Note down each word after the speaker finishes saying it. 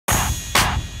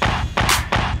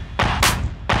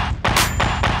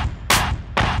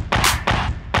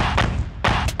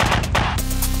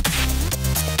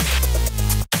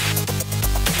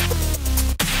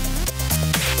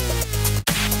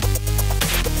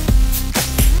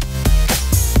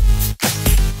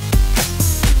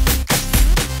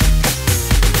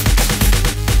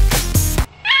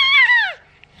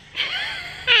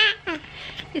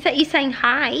saying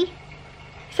hi.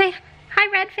 Say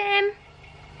hi, Red Fam.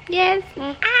 Yes.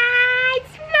 Ah,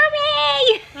 it's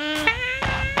Mummy.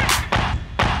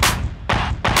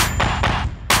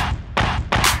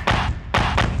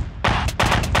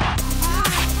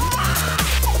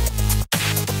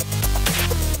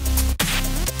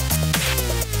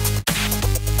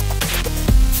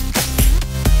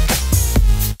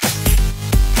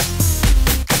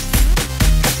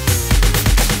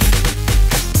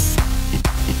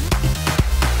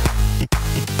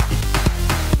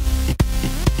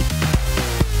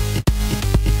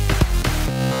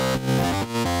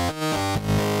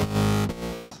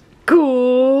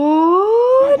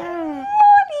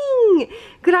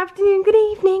 Good afternoon, good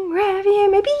evening, wherever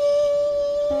you may be.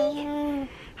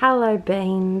 Hello,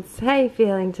 Beans. How are you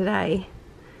feeling today?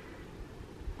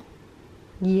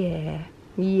 Yeah.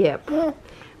 Yep.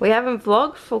 We haven't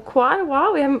vlogged for quite a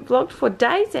while. We haven't vlogged for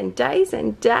days and days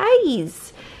and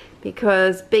days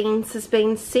because Beans has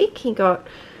been sick. He got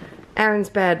Aaron's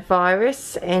bad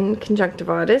virus and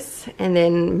conjunctivitis, and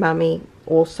then Mummy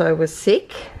also was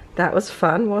sick. That was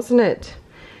fun, wasn't it?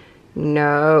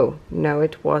 No,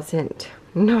 it wasn't.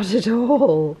 Not at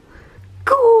all.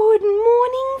 Good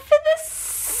morning for the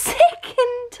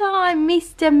second time,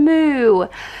 Mr. Moo.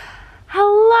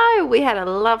 Hello. We had a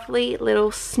lovely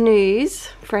little snooze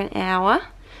for an hour,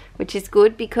 which is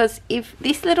good because if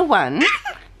this little one...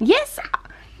 Yes,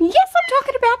 I'm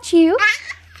talking about you.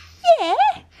 Yeah.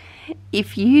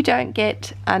 If you don't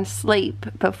get sleep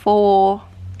before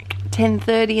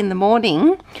 10:30 in the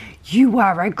morning, you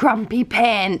are a grumpy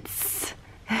pants.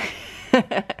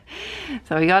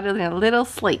 So we got a little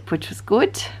sleep, which was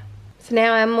good. So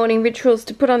now our morning rituals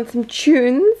to put on some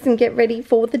tunes and get ready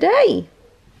for the day.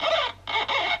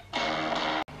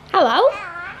 Hello?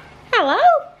 Hello?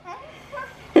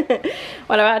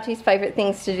 One of Archie's favourite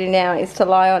things to do now is to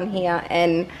lie on here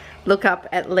and look up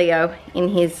at Leo in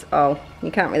his, oh,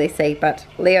 you can't really see, but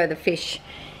Leo the fish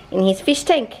in his fish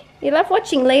tank. You love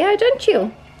watching Leo, don't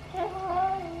you?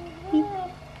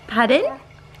 Pardon?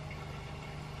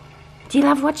 Do you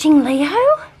love watching Leo?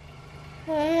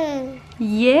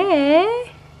 Yeah.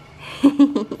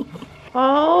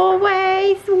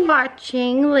 Always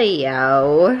watching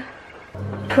Leo.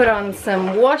 Put on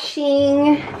some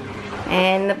washing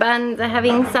and the buns are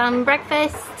having some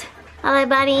breakfast. Hello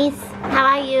bunnies, how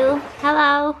are you?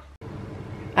 Hello.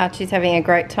 Archie's having a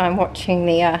great time watching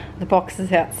the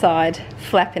boxes outside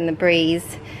flap in the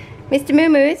breeze. Mr. Moo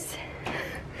Moo's.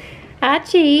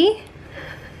 Archie.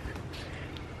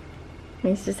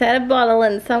 He's just had a bottle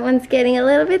and someone's getting a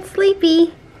little bit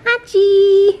sleepy.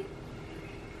 Archie!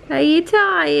 Are you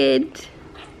tired?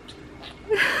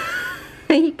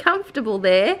 Are you comfortable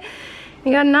there?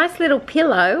 You got a nice little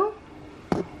pillow.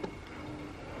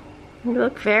 You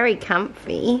look very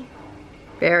comfy.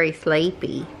 Very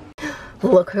sleepy.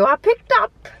 Look who I picked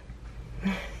up!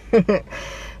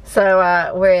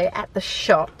 So we're at the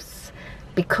shops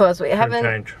because we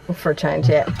haven't... For a change,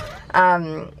 yeah.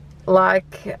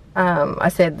 Like I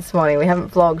said this morning, we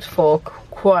haven't vlogged for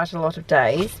quite a lot of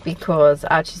days because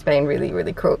Archie's been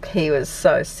really crook. He was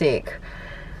so sick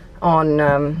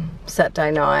on Saturday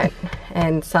night,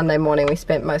 and Sunday morning we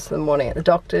spent most of the morning at the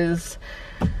doctor's.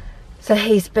 So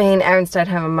he's been, Aaron stayed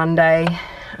home on Monday,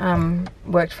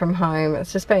 worked from home.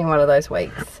 It's just been one of those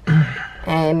weeks.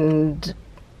 And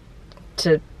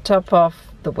to top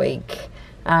off the week,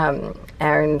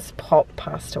 Aaron's pop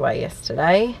passed away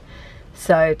yesterday.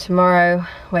 So tomorrow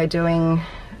we're doing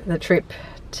the trip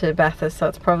to Bathurst, so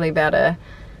it's probably about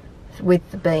with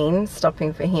the Beans,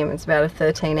 stopping for him, it's about a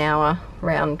 13-hour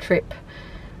round trip.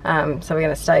 So we're going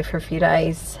to stay for a few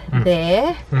days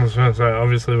there. I was going to say,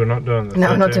 obviously we're not doing this.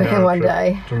 No, we're not doing it one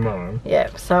day. Tomorrow.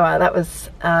 Yeah, so that was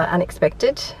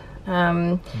unexpected.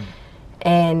 And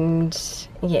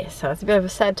yeah, so it's a bit of a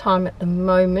sad time at the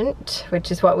moment,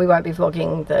 which is why we won't be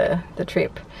vlogging the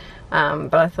trip.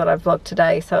 But I thought I'd vlog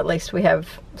today, so at least we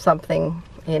have something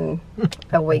in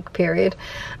a week period.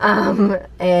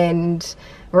 And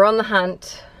we're on the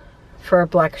hunt for a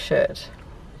black shirt.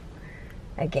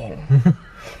 Again.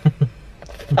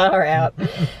 Far out.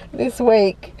 This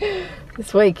week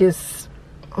is...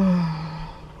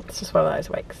 it's just one of those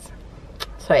weeks.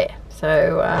 So yeah,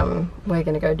 so we're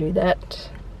going to go do that.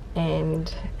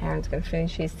 And Aaron's going to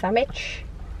finish his sandwich.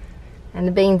 And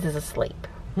the Beans is asleep.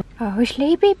 Oh,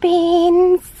 sleepy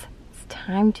Beans, it's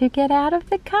time to get out of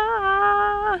the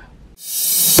car.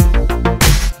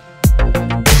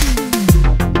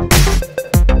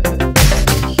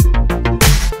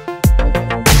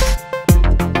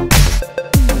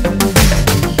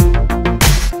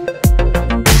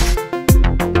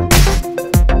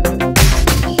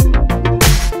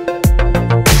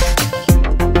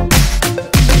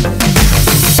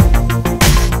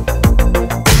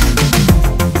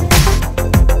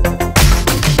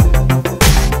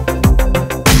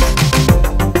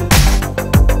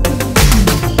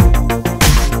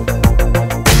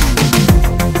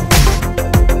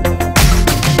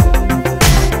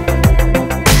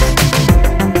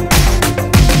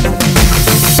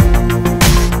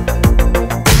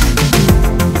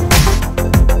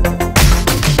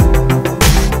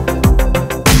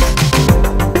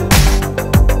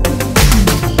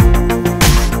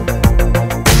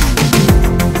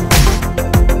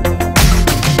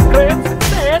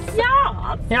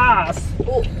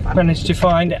 managed to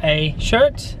find a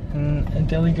shirt, and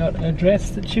Adele got a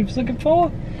dress that she was looking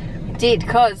for. Did,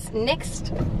 because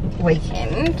next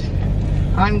weekend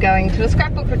I'm going to a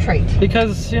scrapbook retreat.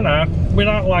 Because, you know, we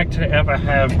don't like to ever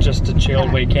have just a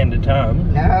chilled weekend at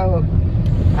home. No,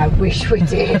 I wish we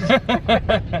did.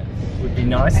 Would be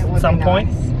nice It would at some be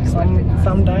point, nice. It would be nice.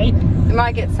 someday. We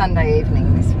might get Sunday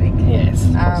evening this week. Yes,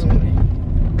 possibly.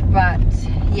 But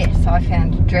yes, I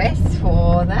found a dress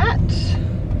for that.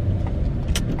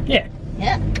 Yeah.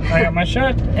 Yeah. I got my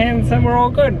shirt, and so we're all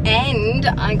good. And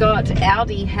I got,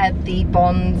 Aldi had the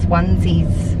Bonds onesies.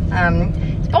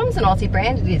 It's Bonds an Aussie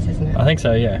brand, it is, isn't it? I think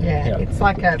so, yeah. Yeah. It's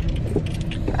like a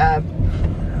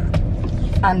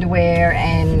underwear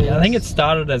and... Yeah, I think it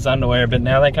started as underwear, but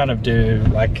now they kind of do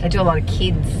like... They do a lot of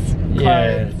kids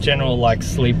yeah, clothes. general like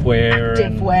sleepwear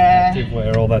and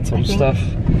activewear, all that sort of stuff.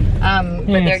 But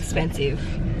they're expensive.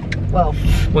 Well,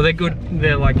 they're good.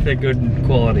 They're good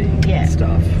quality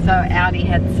stuff. So Aldi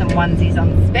had some onesies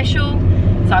on special,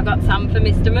 so I got some for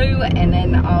Mr. Moo, and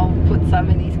then I'll put some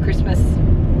in his Christmas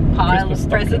pile of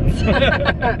presents.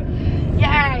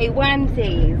 Yay,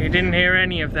 onesies! You didn't hear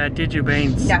any of that, did you,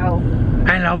 Beans? No.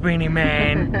 Hello, Beanie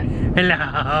Man.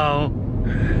 Hello.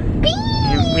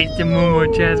 Mr. Moo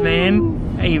Man.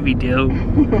 How you be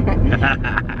doing?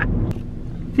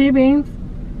 See you, Beans.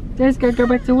 Let's go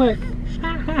back to work.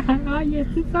 Oh yes,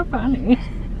 it's so funny.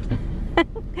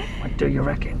 What do you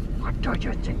reckon? What do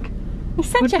you think? He's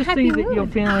such a happy mood. That you're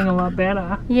feeling a lot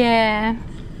better. Yeah.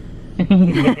 He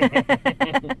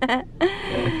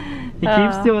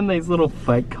keeps doing these little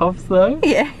fake coughs though.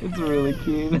 Yeah. It's really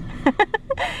cute.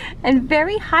 And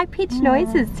very high-pitched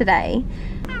noises today.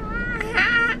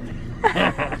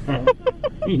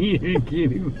 You're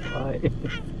getting fired.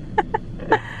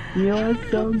 You are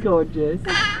so gorgeous.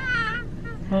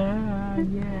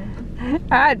 Yeah.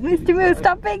 Alright, Mr. Moo,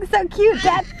 stop being so cute.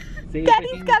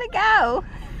 Daddy's gotta go.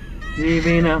 See you,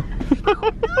 Vina.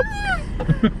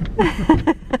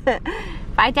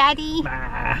 Bye, Daddy.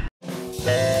 Bye.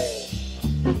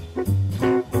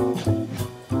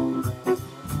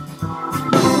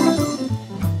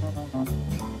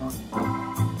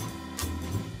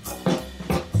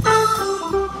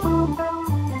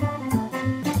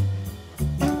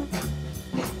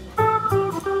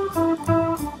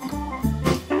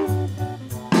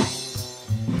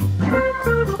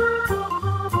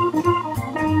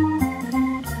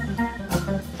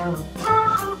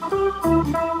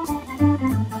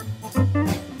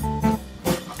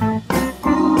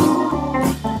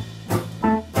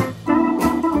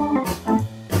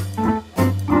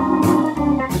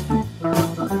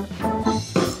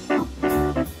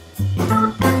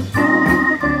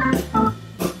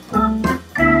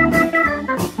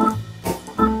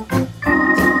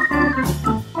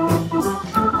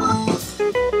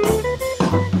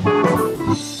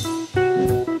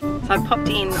 I popped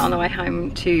in on the way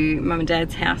home to Mum and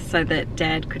Dad's house so that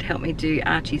Dad could help me do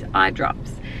Archie's eye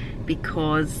drops,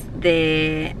 because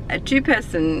they're a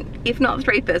 2-person, if not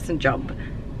 3-person job.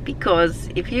 Because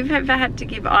if you've ever had to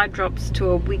give eye drops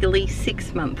to a wiggly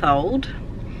 6-month-old,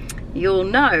 you'll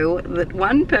know that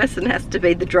one person has to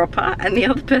be the dropper and the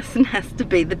other person has to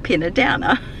be the pinner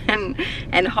downer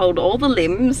and hold all the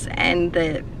limbs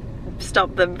and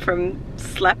stop them from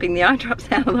slapping the eye drops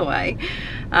out of the way.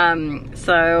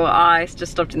 So I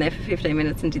just stopped in there for 15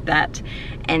 minutes and did that,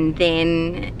 and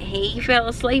then he fell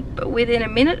asleep within a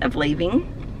minute of leaving.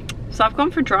 So I've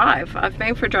gone for a drive. I've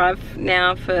been for a drive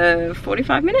now for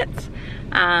 45 minutes,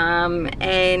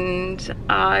 and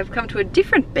I've come to a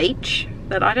different beach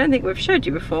that I don't think we've showed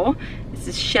you before. This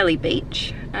is Shelley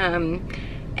Beach,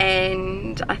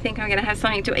 and I think I'm gonna have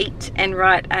something to eat and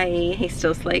he's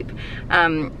still asleep,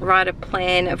 write a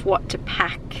plan of what to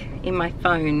pack in my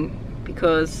phone,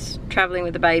 because traveling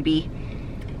with a baby,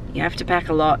 you have to pack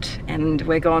a lot, and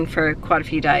we're gone for quite a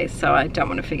few days, so I don't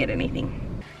want to forget anything.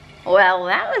 Well,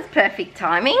 that was perfect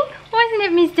timing, wasn't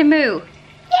it, Mr. Moo?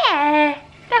 Yeah,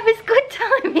 that was good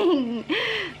timing.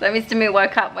 So Mr. Moo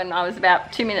woke up when I was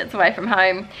about 2 minutes away from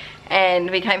home, and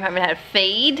we came home and had a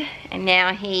feed, and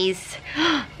now he's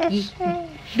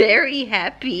very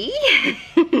happy.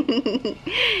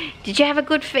 Did you have a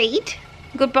good feed?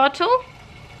 Good bottle?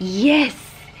 Yes,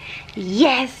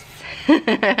 yes.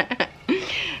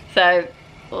 So,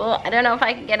 well, I don't know if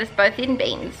I can get us both in,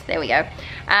 Beans. There we go.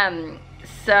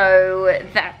 So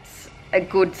that's a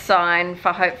good sign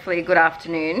for hopefully a good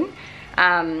afternoon.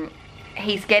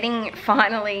 He's getting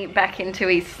finally back into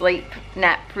his sleep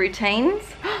nap routines.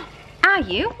 Are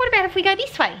you? What about if we go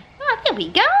this way? Oh, there we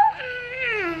go.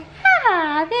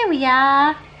 Ah, there we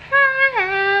are.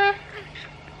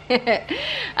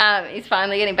 He's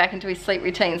finally getting back into his sleep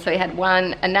routine. So he had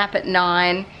a nap at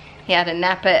 9, He had a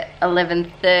nap at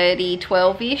 11:30,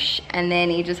 12ish, and then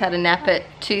he just had a nap at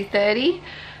 2:30.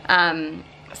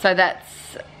 So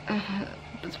that's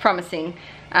it's promising.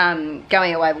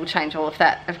 Going away will change all of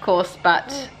that, of course,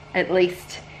 but at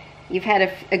least you've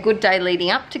had a good day leading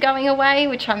up to going away,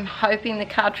 which I'm hoping the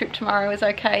car trip tomorrow is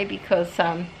okay, because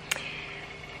the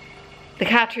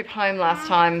car trip home last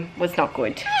time was not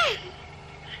good.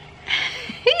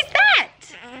 Who's that?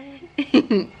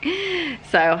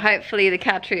 So hopefully the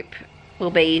car trip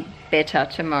will be better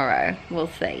tomorrow. We'll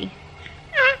see.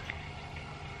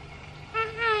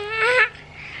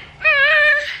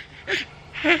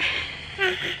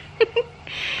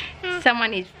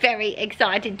 Someone is very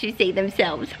excited to see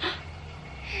themselves.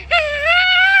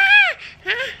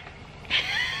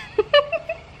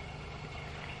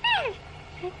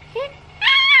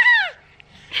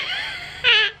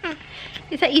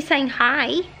 Is that you saying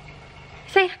hi?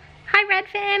 Say hi, Red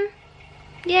Fam.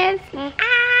 Yes. Ah,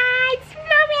 it's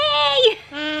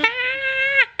Mummy.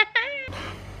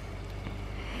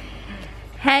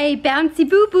 Hey, bouncy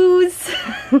boo-boos.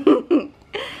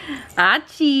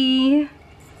 Archie,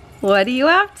 what are you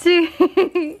up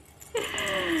to?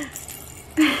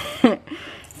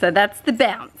 So that's the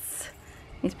bounce.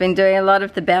 He's been doing a lot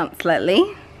of the bounce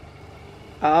lately.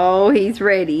 Oh, he's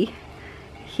ready.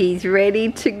 He's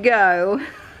ready to go.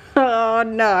 Oh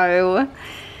no.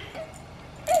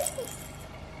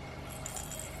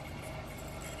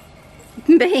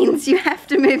 Beans, you have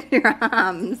to move your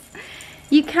arms.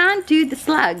 You can't do the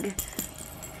slug.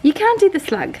 You can't do the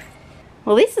slug.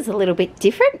 Well, this is a little bit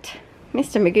different.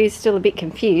 Mr. Magoo's still a bit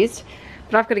confused,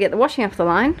 but I've got to get the washing off the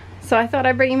line. So I thought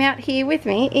I'd bring him out here with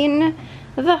me in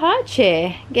the high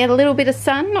chair. Get a little bit of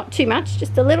sun, not too much,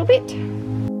 just a little bit.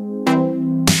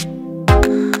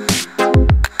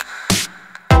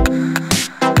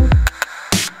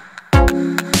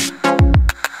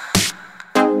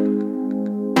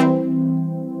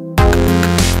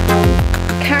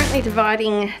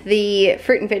 Dividing the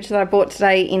fruit and veg that I bought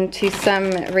today into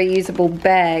some reusable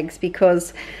bags,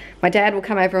 because my dad will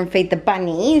come over and feed the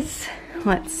bunnies.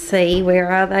 Let's see, where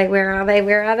are they, where are they,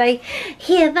 where are they?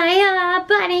 Here they are,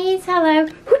 bunnies, hello.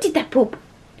 Who did that poop?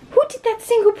 Who did that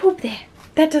single poop there?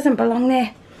 That doesn't belong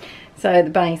there. So the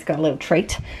bunny's got a little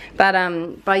treat. But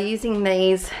by using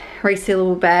these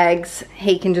resealable bags,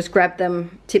 he can just grab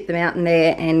them, tip them out in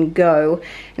there and go,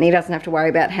 and he doesn't have to worry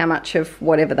about how much of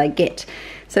whatever they get.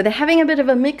 So they're having a bit of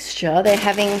a mixture. They're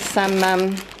having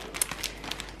some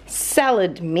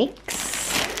salad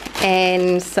mix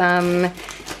and some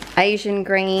Asian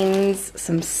greens,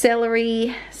 some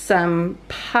celery, some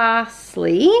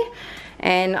parsley,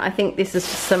 and I think this is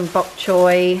some bok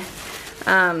choy,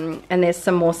 and there's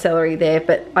some more celery there,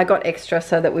 but I got extra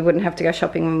so that we wouldn't have to go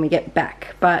shopping when we get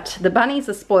back. But the bunnies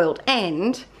are spoiled,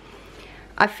 and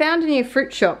I found a new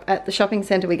fruit shop at the shopping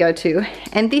centre we go to,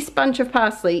 and this bunch of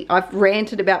parsley, I've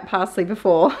ranted about parsley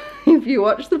before. If you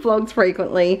watch the vlogs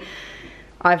frequently,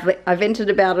 I vented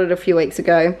about it a few weeks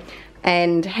ago,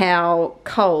 and how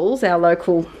Coles, our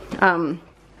local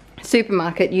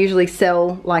supermarket, usually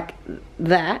sell like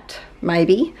that,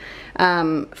 maybe,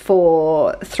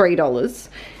 for $3.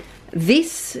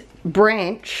 This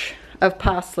branch of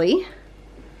parsley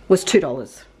was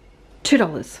 $2.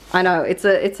 $2. I know, it's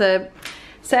a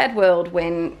sad world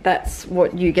when that's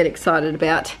what you get excited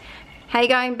about. How you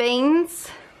going, Beans?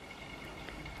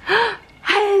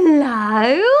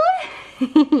 Hello.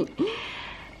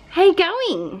 How you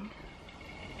going?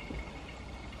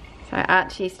 So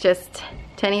Archie's just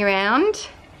turning around.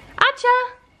 Archer!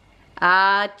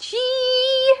 Archie!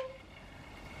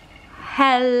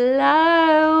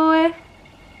 Hello!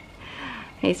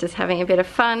 He's just having a bit of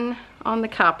fun on the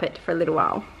carpet for a little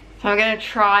while. So I'm going to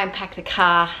try and pack the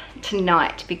car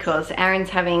tonight, because Aaron's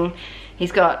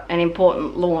he's got an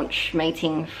important launch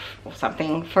meeting or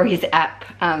something for his app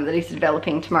that he's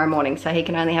developing tomorrow morning, so he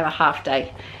can only have a half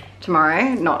day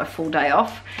tomorrow, not a full day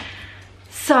off.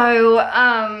 So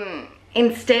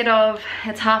instead of,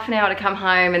 it's half an hour to come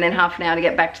home and then half an hour to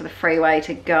get back to the freeway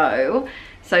to go.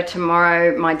 So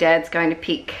tomorrow my dad's going to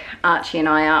pick Archie and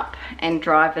I up and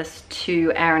drive us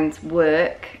to Aaron's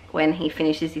work when he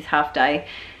finishes his half day,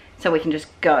 so we can just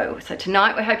go. So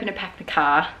tonight we're hoping to pack the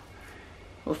car.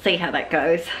 We'll see how that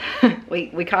goes.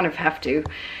 we kind of have to.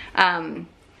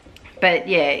 But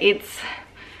yeah, it's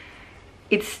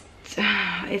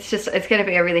going to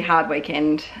be a really hard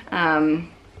weekend. It's going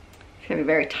to be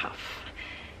very tough.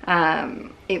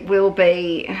 It will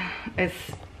be, it's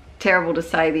terrible to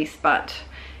say this, but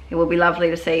it will be lovely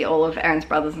to see all of Aaron's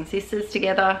brothers and sisters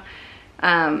together.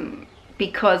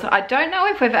 Because I don't know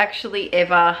if we've actually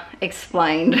ever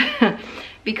explained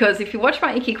because if you watch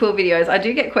my Icky Quill videos, I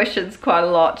do get questions quite a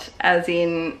lot, as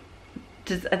in,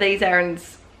 are these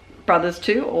Aaron's brothers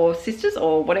too, or sisters,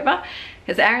 or whatever?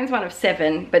 Because Aaron's one of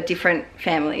 7, but different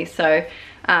families. So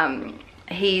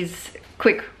he's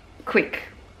quick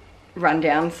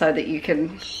rundown so that you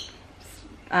can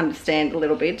understand a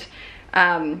little bit.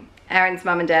 Aaron's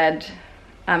mum and dad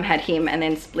had him and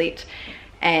then split,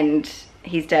 and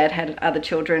his dad had other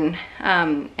children,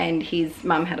 and his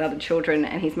mum had other children,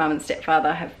 and his mum and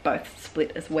stepfather have both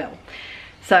split as well.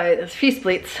 So there's a few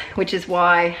splits, which is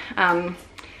why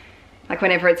like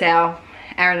whenever it's Aaron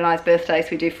and I's birthdays,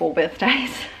 we do 4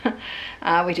 birthdays.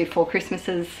 We do 4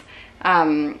 Christmases.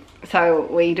 So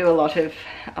we do a lot of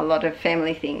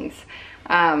family things.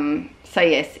 So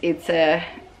yes, the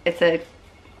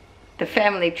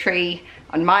family tree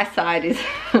on my side is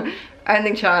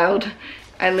only child,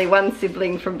 only 1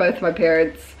 sibling from both my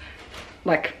parents.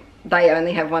 Like, they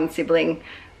only have 1 sibling.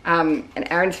 And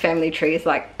Aaron's family tree is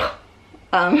like,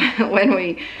 when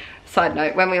we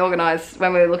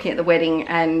were looking at the wedding,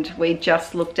 and we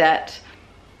just looked at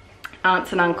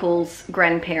aunts and uncles,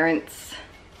 grandparents,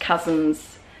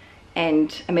 cousins,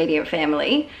 and immediate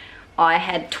family, I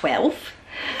had 12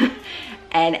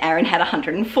 and Aaron had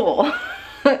 104.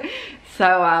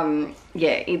 So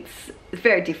yeah, it's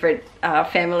very different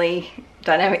family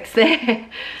dynamics there.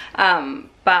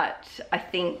 But I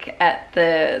think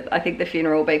the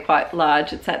funeral will be quite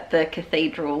large. It's at the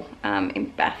cathedral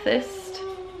in Bathurst.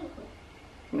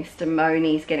 Mr.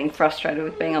 Money's getting frustrated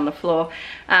with being on the floor.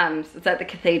 So it's at the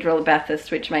cathedral of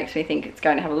Bathurst, which makes me think it's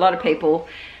going to have a lot of people.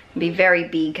 Be very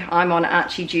big. I'm on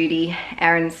Archie duty.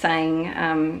 Aaron's saying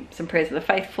some prayers of the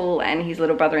faithful, and his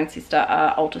little brother and sister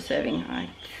are altar serving, I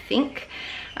think.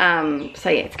 So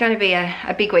yeah, it's going to be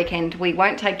a big weekend. We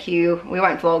won't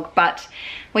vlog, but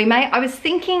we may. I was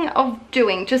thinking of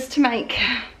doing, just to make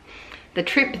the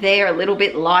trip there a little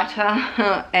bit lighter,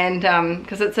 and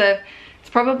because it's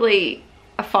probably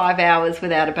 5 hours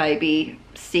without a baby,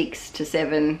 6 to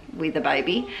 7 with a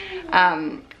baby.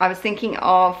 I was thinking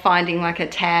of finding like a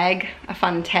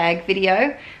fun tag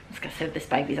video. Let's go see what this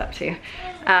baby's up to.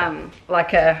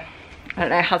 Like a, I don't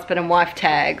know, husband and wife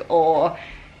tag, or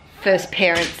first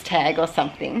parents tag or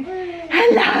something.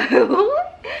 Hello.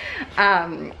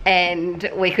 And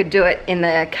we could do it in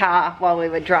the car while we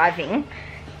were driving.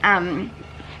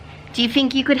 Do you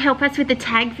think you could help us with the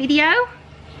tag video?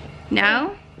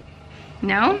 No?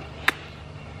 No?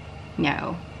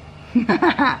 No. So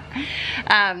I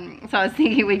was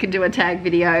thinking we could do a tag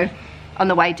video on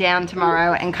the way down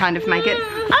tomorrow and kind of make it,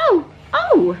 oh,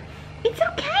 it's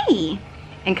okay.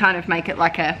 And kind of make it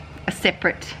like a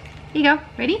separate, here you go,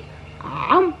 ready?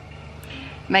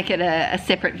 Make it a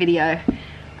separate video.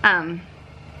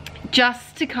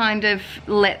 Just to kind of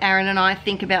let Aaron and I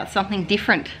think about something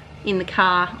different in the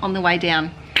car on the way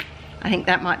down. I think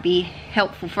that might be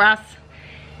helpful for us.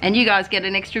 And you guys get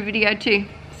an extra video too.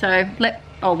 So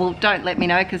don't let me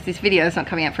know, because this video is not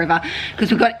coming out forever, because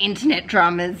we've got internet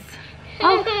dramas.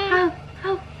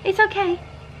 Oh, it's okay.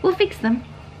 We'll fix them.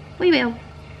 We will.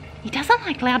 He doesn't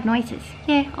like loud noises.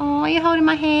 Yeah. Oh, you're holding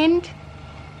my hand.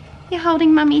 You're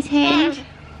holding Mummy's hand.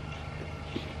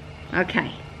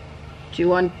 Okay. Do you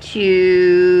want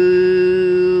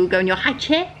to go in your high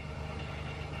chair?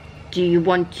 Do you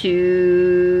want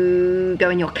to go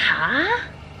in your car?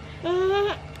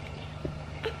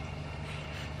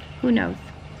 Who knows?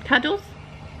 Cuddles?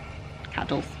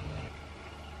 Cuddles.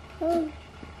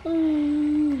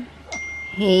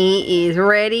 He is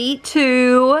ready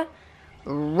to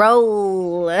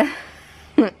roll.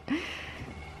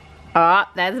 Oh,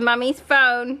 that's Mummy's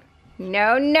phone.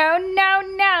 No, no, no,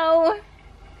 no.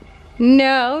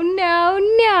 No, no,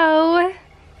 no.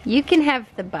 You can have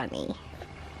the bunny.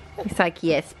 He's like,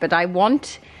 yes, but I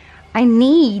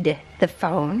need the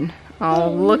phone.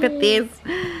 Oh, look at this.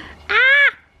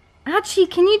 Archie,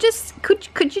 can you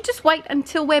could you just wait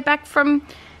until we're back from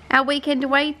our weekend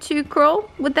away to crawl?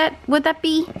 Would that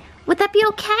be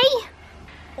okay?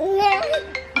 No.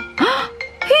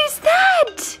 Who's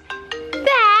that?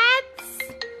 That's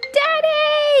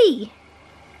Daddy.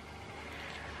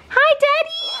 Hi,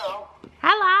 Daddy.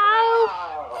 Hello.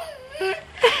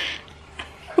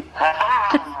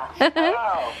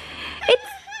 Hello.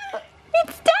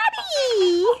 It's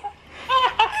Daddy.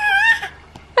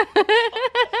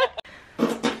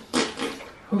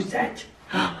 Who's that?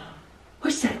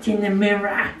 Who's that in the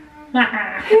mirror?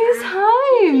 Who's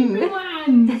home?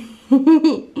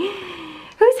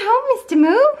 Who's home, Mr.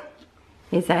 Moo?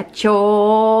 Is that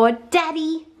your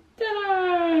daddy?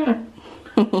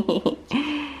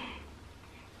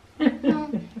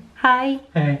 Hi.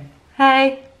 Hey.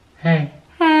 Hey. Hey.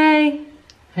 Hey.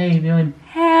 How you doing?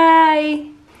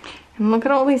 Hey. And look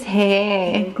at all his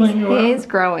hair. His hair's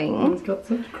growing. He's got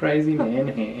such crazy man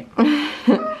hair.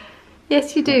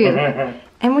 Yes, you do.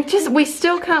 And we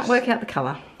still can't work out the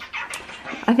colour.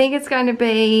 I think it's going to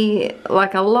be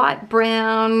like a light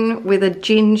brown with a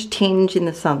ginge tinge in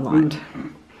the sunlight.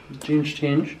 Ginge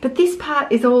tinge. But this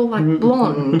part is all like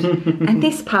blonde. And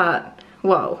this part,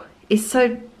 whoa, is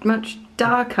so much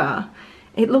darker.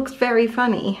 It looks very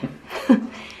funny.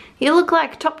 You look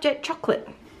like Top Jet chocolate.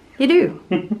 You do.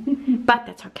 But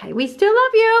that's okay. We still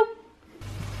love you.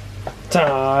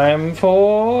 Time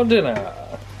for dinner.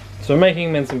 So we're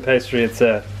making mincing pastry. It's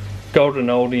a golden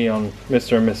oldie on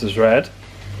Mr. and Mrs. Red.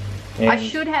 And I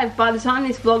should have, by the time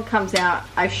this vlog comes out,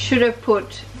 I should have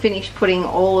finished putting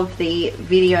all of the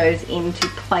videos into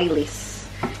playlists.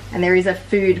 And there is a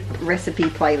food recipe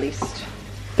playlist.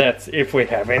 That's if we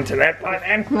have internet by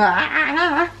then.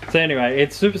 So anyway,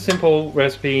 it's super simple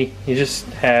recipe. You just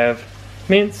have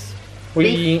mince. We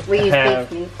use beef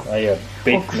mince. Oh yeah,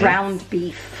 beef or ground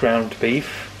beef. Ground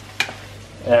beef.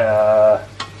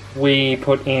 We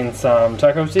put in some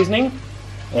taco seasoning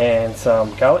and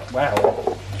some garlic.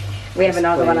 Wow. We have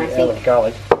another one, I think.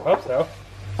 Garlic. I hope so.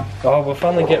 Oh, we'll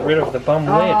finally get rid of the bum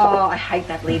lid. Oh, I hate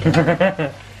that lid.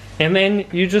 And then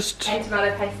you just and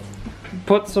tomato paste.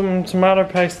 Put some tomato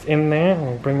paste in there.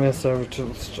 I'll bring this over to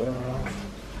the stove.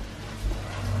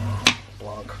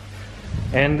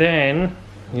 And then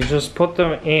you just put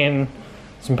them in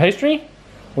some pastry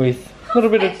with a little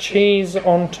bit of cheese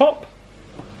on top.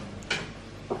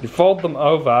 You fold them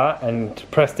over and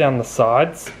press down the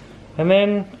sides, and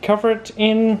then cover it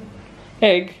in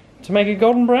egg to make it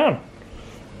golden brown.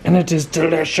 And it is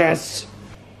delicious.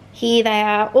 Here they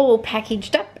are all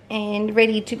packaged up and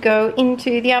ready to go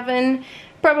into the oven,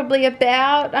 probably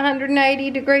about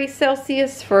 180 degrees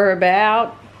Celsius for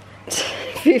about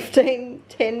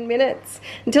 10 minutes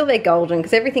until they're golden,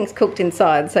 because everything's cooked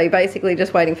inside, so you're basically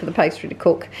just waiting for the pastry to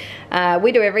cook.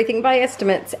 We do everything by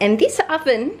estimates, and this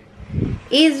oven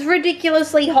is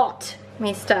ridiculously hot.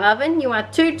 Mr. Oven, you are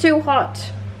too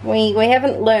hot. We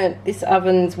haven't learnt this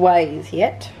oven's ways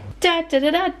yet. Da da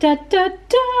da da da da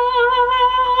da.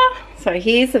 So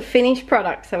here's the finished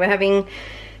product. So we're having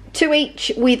 2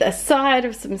 each with a side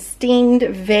of some steamed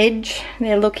veg.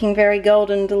 They're looking very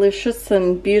golden, delicious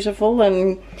and beautiful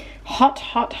and hot,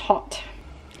 hot, hot.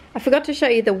 I forgot to show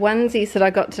you the onesies that I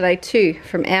got today too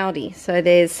from Aldi. So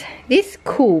there's this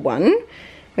cool one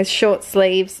with short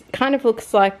sleeves. Kind of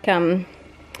looks like,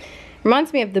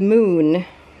 reminds me of the moon.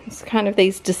 It's kind of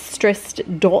these distressed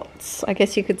dots, I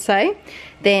guess you could say.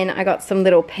 Then I got some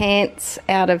little pants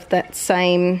out of that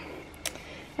same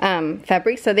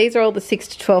fabric. So these are all the 6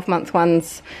 to 12 month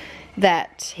ones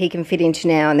that he can fit into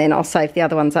now, and then I'll save the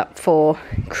other ones up for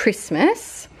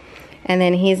Christmas. And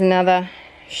then here's another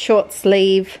short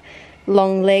sleeve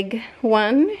long leg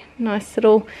one, nice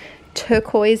little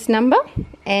turquoise number.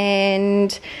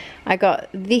 And I got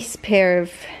this pair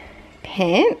of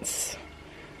pants,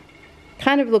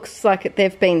 kind of looks like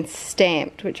they've been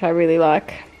stamped, which I really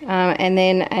like. And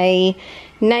then a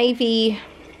navy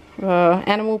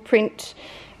animal print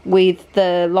with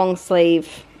the long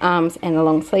sleeve arms and the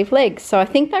long sleeve legs. So I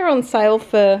think they were on sale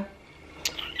for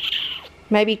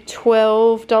maybe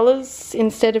 $12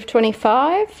 instead of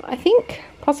 $25, I think,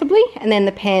 possibly. And then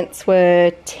the pants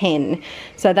were $10.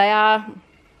 So they're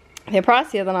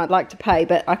pricier than I'd like to pay,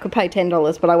 but I could pay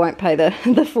 $10, but I won't pay the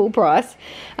full price.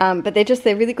 But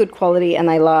they're really good quality and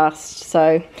they last.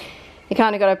 So you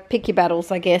kind of got to pick your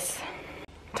battles, I guess.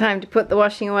 Time to put the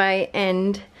washing away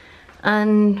and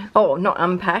not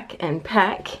unpack and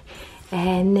pack.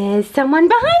 And there's someone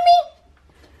behind me.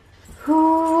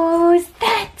 Who's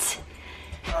that?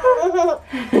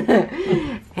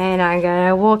 And I'm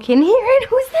gonna walk in here, and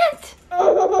who's that?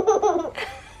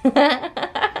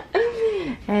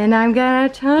 And I'm gonna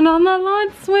turn on the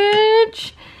light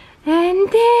switch, and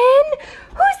then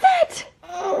who's that?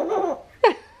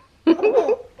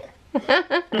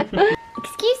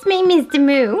 Excuse me, Mr.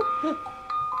 Moo.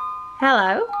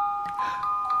 Hello.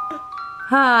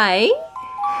 Hi.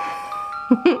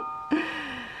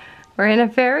 We're in a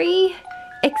very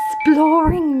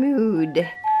exploring mood.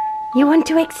 You want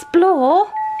to explore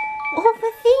all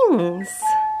the things.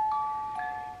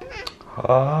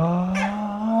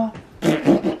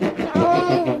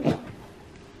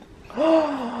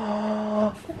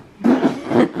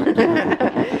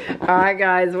 Alright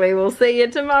guys, we will see you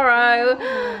tomorrow.